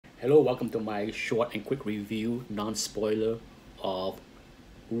Hello, welcome to my short and quick review, non-spoiler of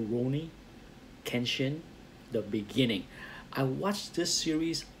Rurouni, Kenshin, the beginning. I watched this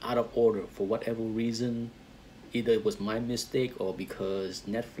series out of order for whatever reason. Either it was my mistake or because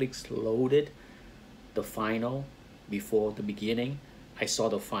Netflix loaded the final before the beginning. I saw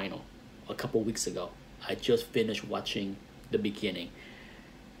the final a couple weeks ago. I just finished watching the beginning.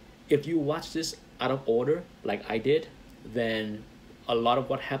 If you watch this out of order, like I did, then a lot of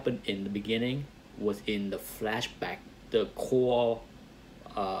what happened in the beginning was in the flashback. The core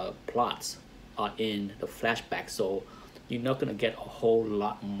plots are in the flashback, so you're not gonna get a whole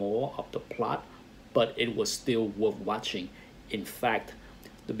lot more of the plot, but it was still worth watching. In fact,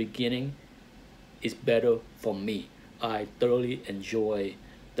 the beginning is better for me. I thoroughly enjoy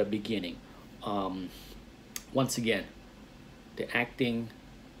the beginning. Once again, the acting,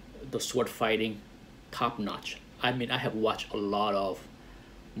 the sword fighting, top notch. I mean, I have watched a lot of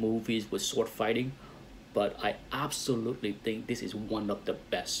movies with sword fighting, but I absolutely think this is one of the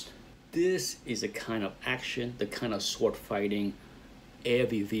best. This is the kind of action, the kind of sword fighting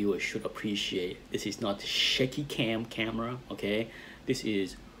every viewer should appreciate. This is not shaky camera, okay? This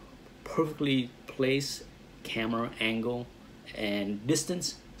is perfectly placed camera angle and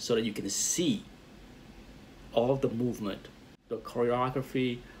distance so that you can see all the movement, the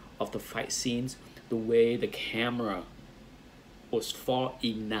choreography of the fight scenes, the way the camera was far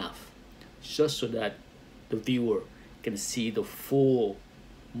enough just so that the viewer can see the full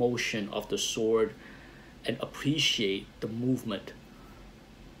motion of the sword and appreciate the movement.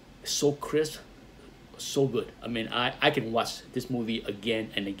 So crisp, so good. I mean, I can watch this movie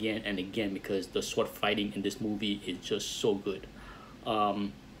again and again and again because the sword fighting in this movie is just so good.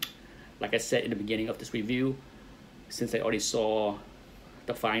 Like I said in the beginning of this review, since I already saw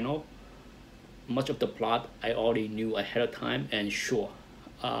the final, much of the plot I already knew ahead of time, and sure,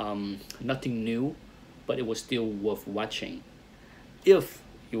 nothing new, but it was still worth watching. If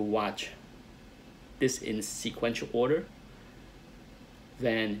you watch this in sequential order,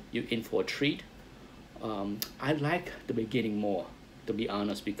 then you're in for a treat. I like the beginning more, to be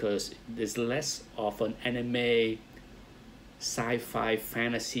honest, because there's less of an anime sci-fi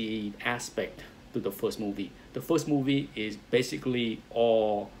fantasy aspect to the first movie. The first movie is basically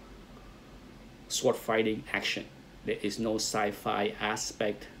all sword fighting action. There is no sci-fi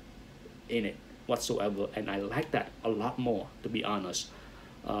aspect in it whatsoever, and I like that a lot more, to be honest.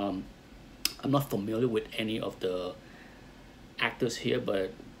 I'm not familiar with any of the actors here,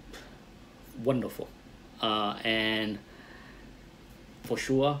 but wonderful. And for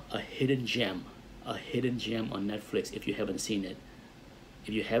sure, a hidden gem on Netflix if you haven't seen it.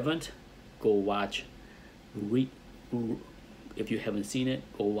 If you haven't, go watch if you haven't seen it,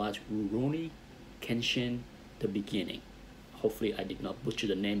 go watch Rurouni Kenshin, the beginning. Hopefully I did not butcher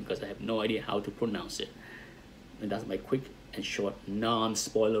the name because I have no idea how to pronounce it. And that's my quick and short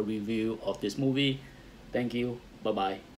non-spoiler review of this movie. Thank you. Bye-bye.